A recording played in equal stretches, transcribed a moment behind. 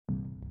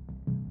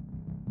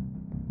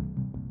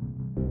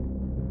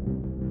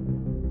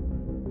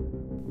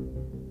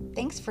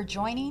Thanks for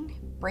joining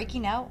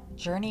Breaking Out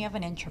Journey of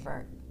an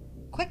Introvert.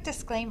 Quick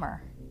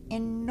disclaimer,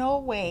 in no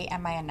way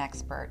am I an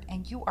expert,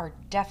 and you are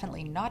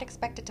definitely not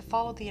expected to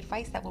follow the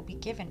advice that will be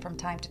given from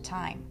time to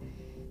time.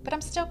 But I'm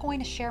still going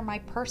to share my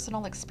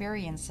personal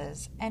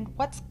experiences and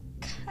what's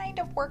kind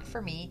of worked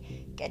for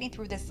me getting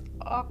through this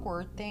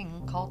awkward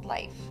thing called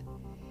life.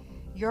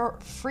 You're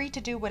free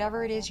to do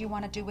whatever it is you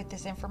want to do with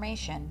this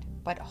information,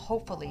 but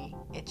hopefully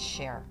it's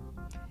share.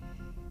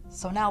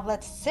 So now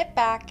let's sit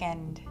back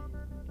and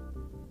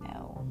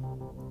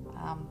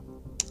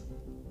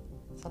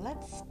so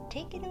let's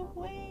take it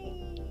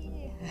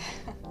away.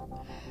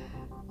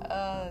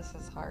 This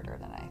is harder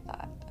than I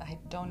thought. I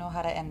don't know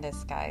how to end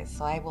this, guys,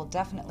 so I will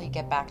definitely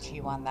get back to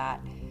you on that.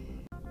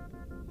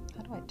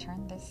 How do I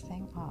turn this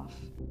thing off?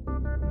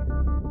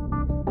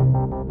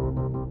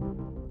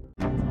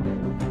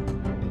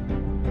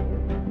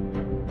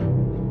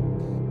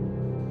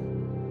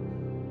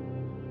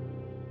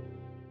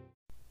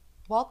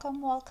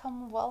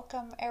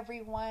 Welcome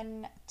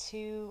everyone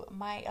to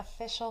my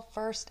official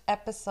first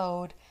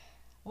episode.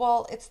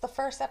 Well, it's the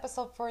first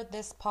episode for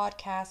this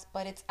podcast,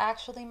 but it's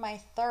actually my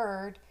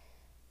third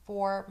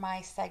for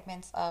my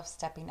segments of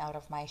stepping out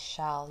of my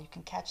shell. You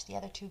can catch the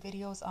other two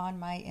videos on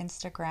my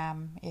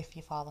Instagram if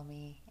you follow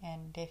me.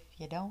 And if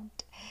you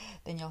don't,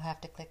 then you'll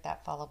have to click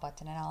that follow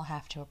button and I'll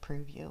have to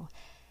approve you.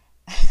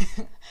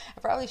 I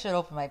probably should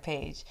open my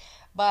page.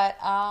 But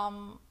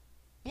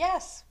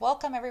yes,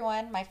 welcome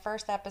everyone, my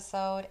first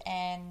episode,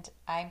 and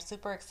I'm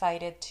super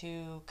excited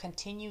to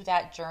continue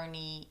that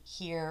journey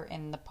here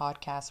in the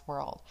podcast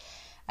world.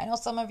 I know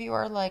some of you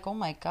are like, oh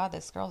my God,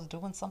 this girl's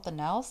doing something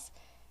else.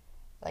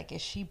 Like,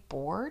 is she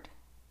bored?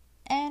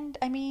 And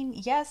I mean,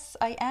 yes,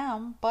 I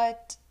am,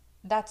 but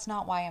that's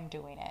not why I'm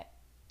doing it.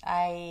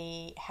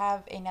 I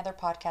have another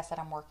podcast that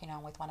I'm working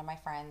on with one of my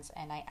friends,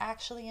 and I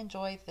actually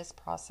enjoy this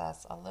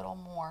process a little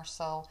more.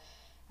 So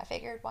I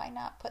figured, why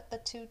not put the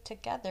two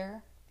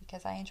together?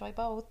 Because I enjoy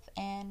both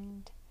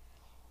and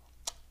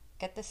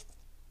get this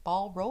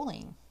ball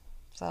rolling.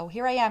 So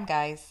here I am,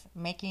 guys,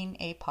 making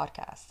a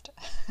podcast.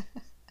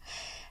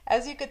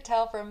 As you could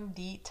tell from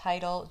the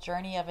title,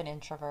 Journey of an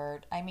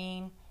Introvert, I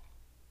mean,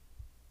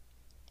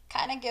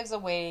 kind of gives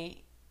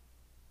away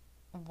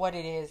what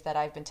it is that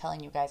I've been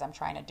telling you guys I'm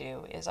trying to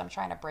do, is I'm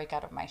trying to break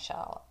out of my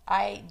shell.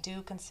 I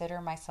do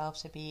consider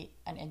myself to be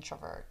an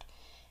introvert,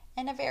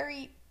 and a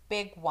very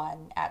big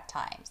one at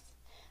times.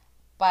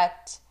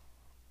 But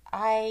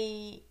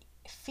I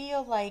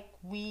feel like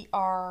we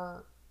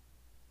are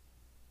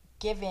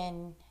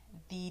given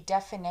the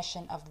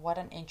definition of what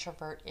an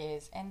introvert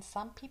is, and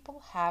some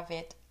people have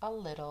it a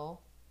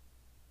little,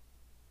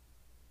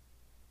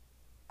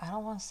 I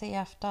don't want to say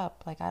effed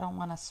up, like I don't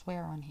want to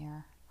swear on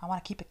here. I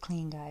want to keep it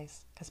clean,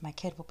 guys, because my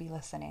kid will be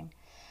listening.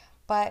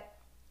 But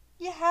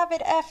you have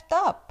it effed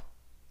up.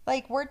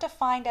 Like, we're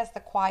defined as the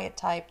quiet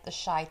type, the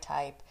shy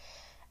type.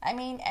 I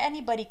mean,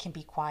 anybody can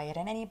be quiet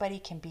and anybody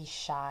can be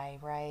shy,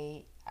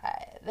 right?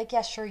 Like,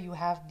 yeah, sure, you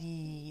have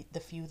the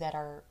few that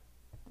are,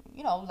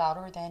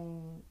 louder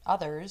than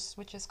others,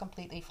 which is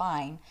completely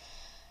fine.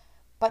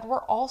 But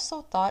we're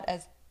also thought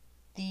as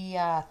the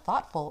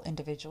thoughtful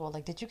individual.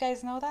 Like, did you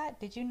guys know that?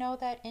 Did you know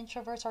that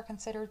introverts are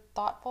considered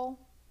thoughtful?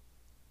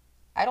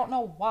 I don't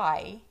know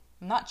why.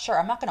 I'm not sure.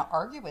 I'm not going to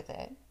argue with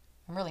it.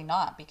 I'm really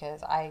not,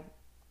 because I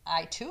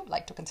too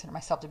like to consider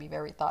myself to be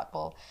very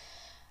thoughtful.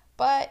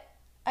 But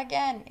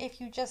again, if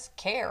you just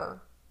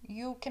care,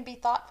 you can be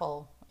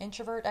thoughtful.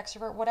 Introvert,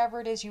 extrovert,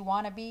 whatever it is you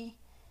want to be,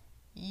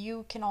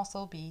 you can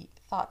also be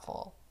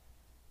thoughtful.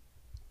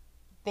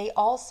 They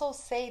also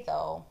say,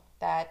 though,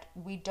 that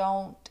we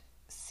don't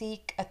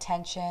seek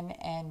attention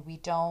and we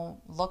don't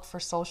look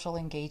for social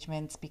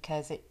engagements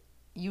because it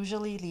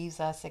usually leaves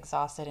us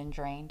exhausted and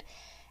drained.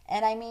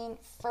 And I mean,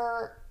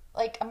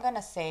 I'm going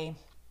to say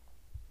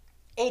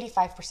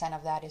 85%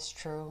 of that is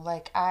true.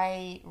 Like,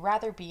 I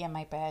rather be in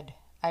my bed.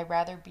 I'd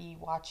rather be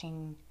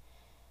watching,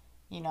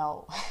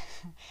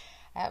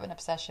 I have an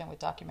obsession with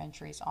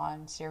documentaries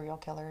on serial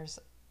killers.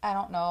 I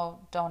don't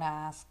know. Don't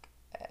ask.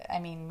 I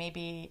mean,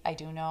 maybe I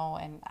do know,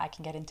 and I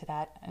can get into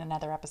that in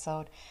another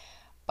episode.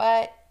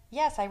 But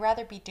yes, I'd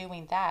rather be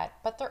doing that.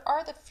 But there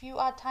are the few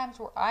odd times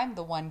where I'm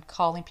the one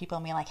calling people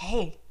and being like,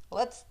 hey,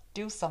 let's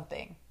do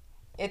something.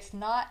 It's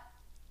not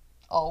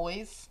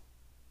always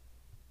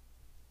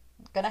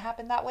gonna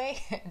happen that way.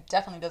 It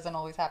definitely doesn't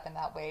always happen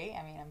that way.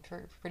 I mean, I'm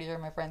pretty sure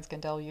my friends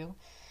can tell you.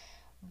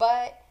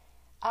 But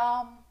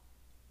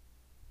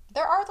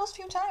there are those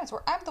few times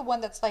where I'm the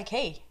one that's like,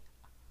 hey,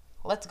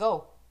 let's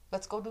go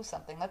do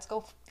something. Let's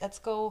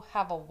go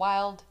have a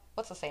wild,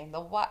 what's the saying?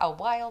 A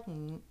wild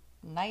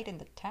night in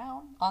the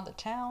town, on the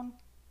town,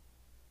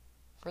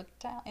 for the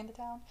town, in the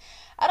town.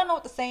 I don't know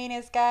what the saying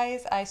is,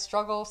 guys. I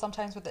struggle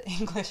sometimes with the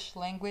English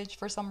language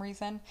for some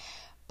reason.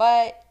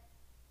 But,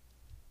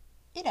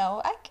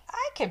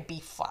 I can be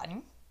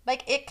fun.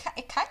 Like, it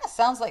kind of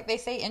sounds like they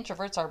say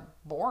introverts are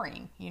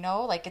boring,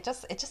 Like, it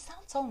just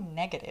sounds so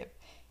negative.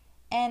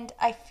 And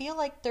I feel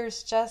like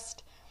there's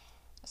just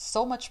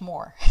so much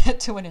more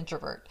to an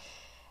introvert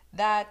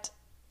that,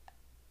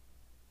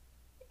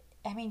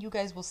 I mean, you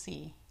guys will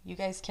see. You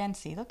guys can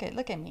see. Look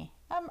at me.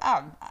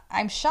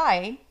 I'm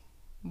shy,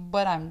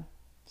 but I'm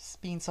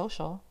being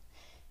social.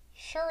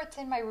 Sure, it's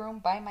in my room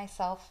by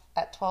myself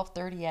at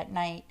 12:30 at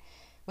night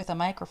with a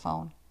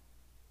microphone.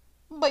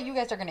 But you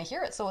guys are going to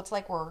hear it, so it's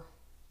like we're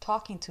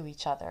talking to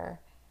each other.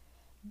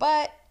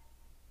 But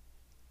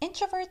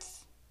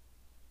introverts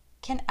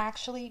can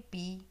actually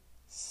be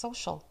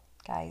social,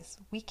 guys.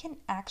 We can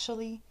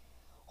actually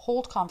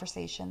hold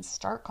conversations,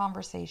 start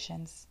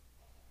conversations,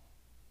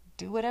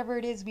 do whatever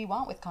it is we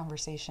want with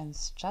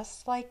conversations,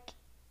 just like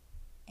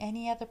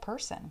any other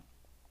person.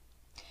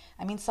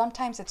 I mean,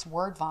 sometimes it's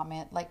word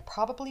vomit, like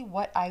probably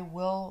what I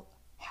will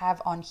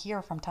have on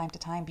here from time to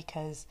time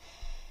because,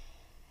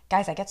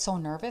 guys, I get so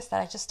nervous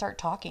that I just start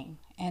talking.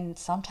 And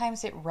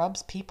sometimes it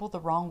rubs people the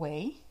wrong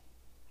way.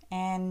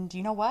 And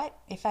you know what?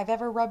 If I've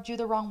ever rubbed you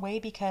the wrong way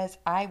because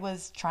I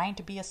was trying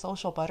to be a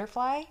social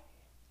butterfly,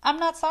 I'm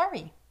not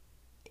sorry.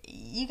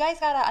 You guys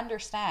got to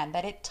understand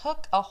that it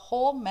took a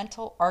whole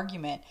mental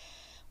argument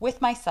with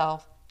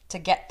myself to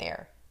get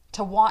there,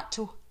 to want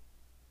to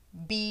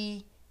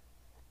be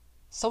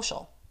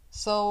social.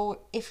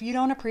 So if you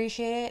don't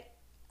appreciate it,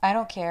 I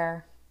don't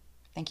care.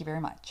 Thank you very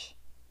much.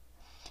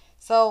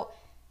 So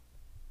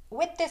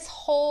with this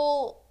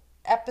whole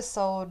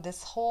episode,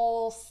 this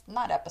whole,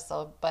 not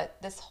episode, but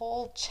this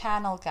whole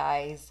channel,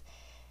 guys,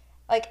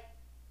 like,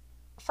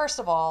 first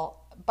of all,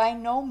 by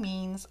no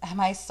means am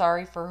I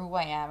sorry for who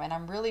I am, and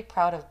I'm really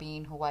proud of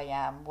being who I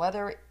am.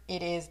 Whether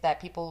it is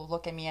that people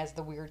look at me as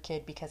the weird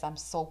kid because I'm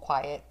so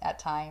quiet at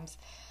times,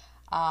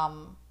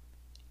 um,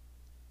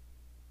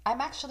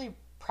 I'm actually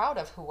proud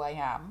of who I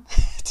am,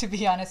 to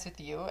be honest with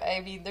you.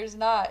 I mean,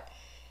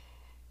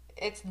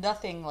 it's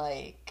nothing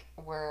like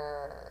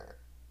where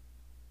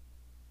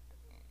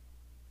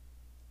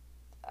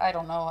I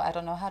don't know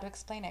how to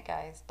explain it,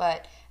 guys,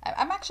 but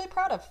I'm actually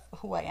proud of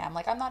who I am.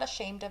 Like, I'm not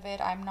ashamed of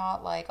it. I'm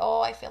not like,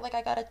 oh, I feel like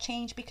I gotta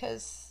change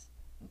because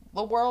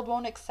the world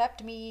won't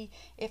accept me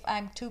if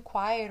I'm too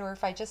quiet or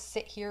if I just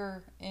sit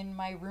here in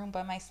my room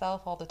by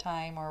myself all the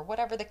time or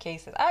whatever the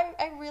case is.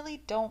 I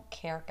really don't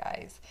care,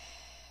 guys.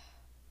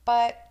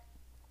 But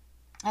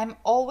I'm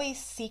always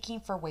seeking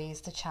for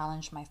ways to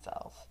challenge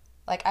myself.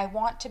 Like, I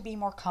want to be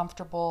more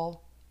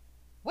comfortable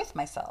with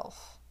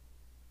myself.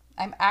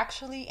 I'm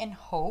actually in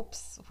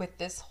hopes with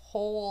this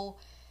whole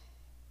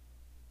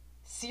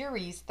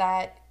series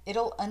that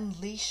it'll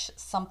unleash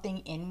something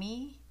in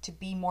me to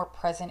be more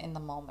present in the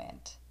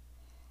moment.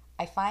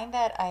 I find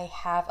that I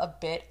have a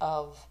bit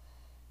of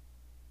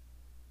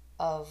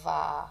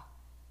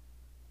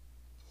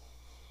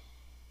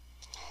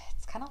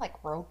it's kind of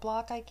like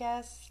roadblock, I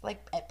guess,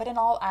 like, but in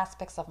all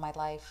aspects of my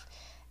life.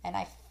 And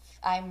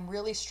I'm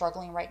really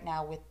struggling right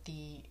now with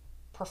the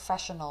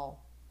professional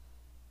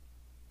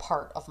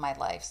part of my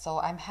life. So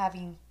I'm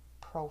having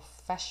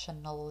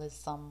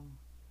professionalism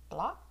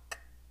block,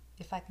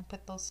 if I can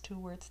put those two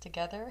words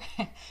together.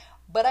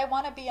 But I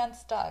want to be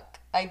unstuck.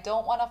 I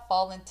don't want to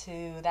fall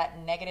into that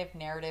negative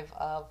narrative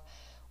of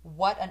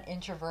what an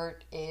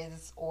introvert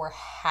is or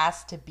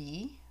has to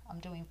be. I'm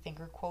doing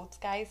finger quotes,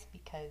 guys,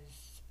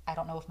 because I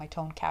don't know if my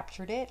tone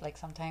captured it. Like,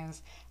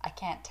 sometimes I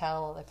can't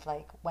tell if,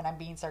 like, when I'm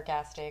being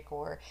sarcastic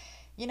or,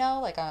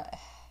 like,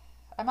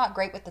 I'm not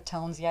great with the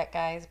tones yet,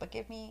 guys, but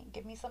give me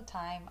some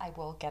time. I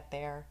will get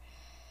there.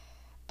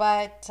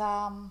 But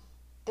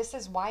this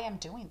is why I'm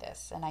doing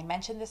this. And I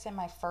mentioned this in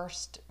my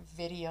first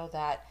video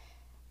that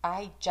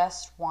I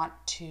just want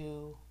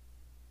to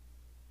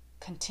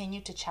continue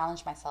to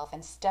challenge myself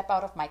and step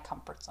out of my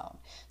comfort zone.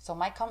 So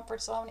my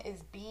comfort zone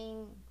is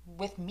being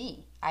with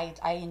me. I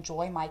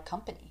enjoy my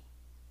company.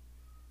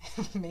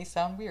 It may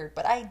sound weird,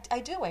 but I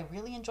do. I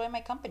really enjoy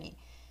my company.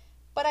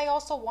 But I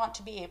also want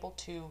to be able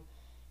to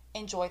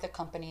enjoy the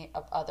company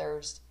of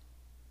others,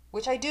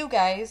 which I do,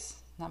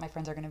 guys. Now my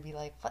friends are going to be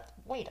like, what?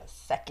 Wait a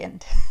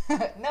second.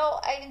 No,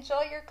 I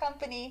enjoy your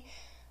company,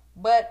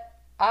 but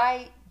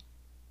I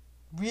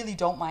really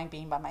don't mind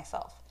being by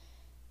myself.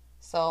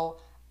 So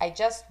I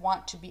just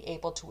want to be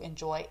able to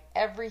enjoy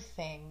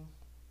everything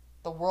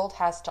the world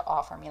has to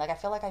offer me. Like, I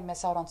feel like I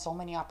miss out on so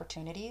many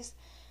opportunities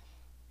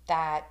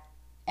and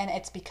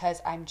it's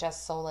because I'm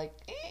just so like,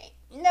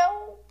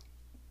 no,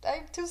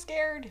 I'm too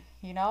scared.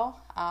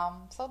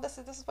 So this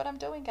is what I'm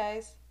doing,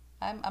 guys.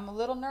 I'm a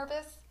little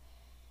nervous.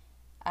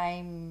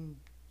 My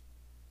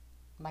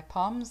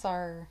palms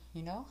are,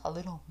 a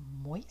little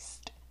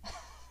moist.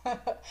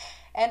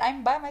 And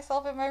I'm by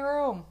myself in my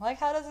room. Like,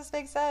 how does this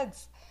make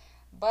sense?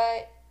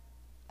 But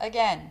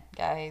again,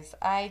 guys,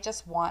 I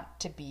just want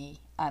to be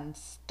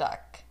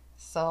unstuck.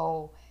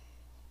 So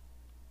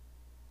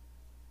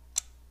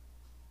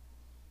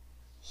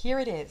here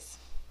it is.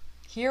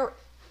 Here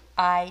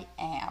I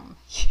am.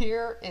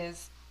 Here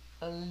is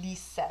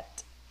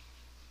Lisette,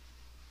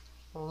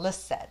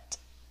 Lisette,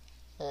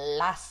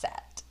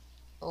 Lassette,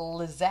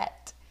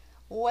 Lizette,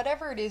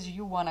 whatever it is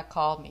you want to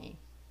call me.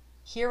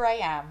 Here I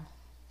am,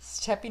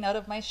 stepping out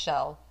of my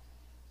shell,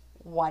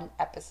 one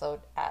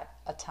episode at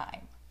a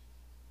time.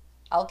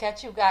 I'll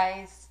catch you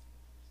guys.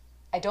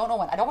 I don't know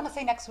when. I don't want to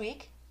say next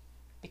week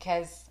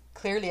because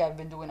Clearly, I've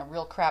been doing a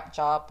real crap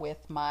job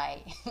with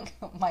my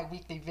my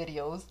weekly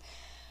videos,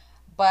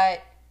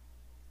 but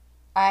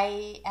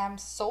I am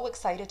so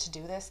excited to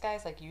do this,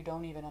 guys. Like, you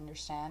don't even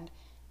understand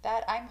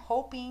that I'm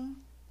hoping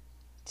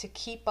to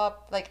keep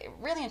up. Like,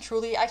 really and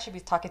truly, I should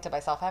be talking to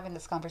myself, having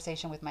this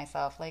conversation with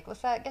myself. Like,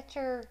 what's that? Get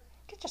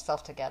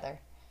yourself together.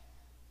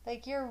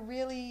 Like, you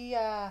really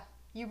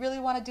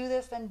want to do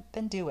this,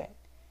 then do it.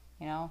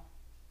 You know,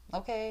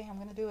 okay, I'm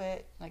gonna do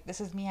it. Like,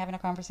 this is me having a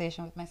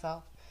conversation with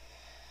myself.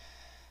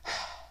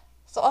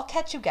 So I'll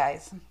catch you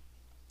guys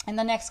in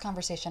the next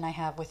conversation I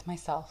have with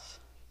myself,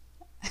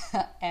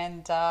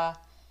 and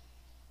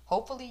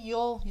hopefully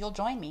you'll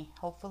join me.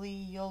 Hopefully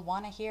you'll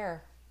want to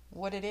hear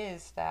what it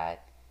is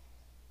that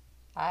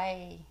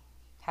I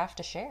have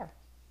to share.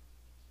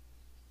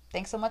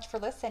 Thanks so much for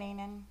listening,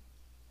 and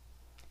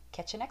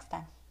catch you next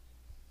time.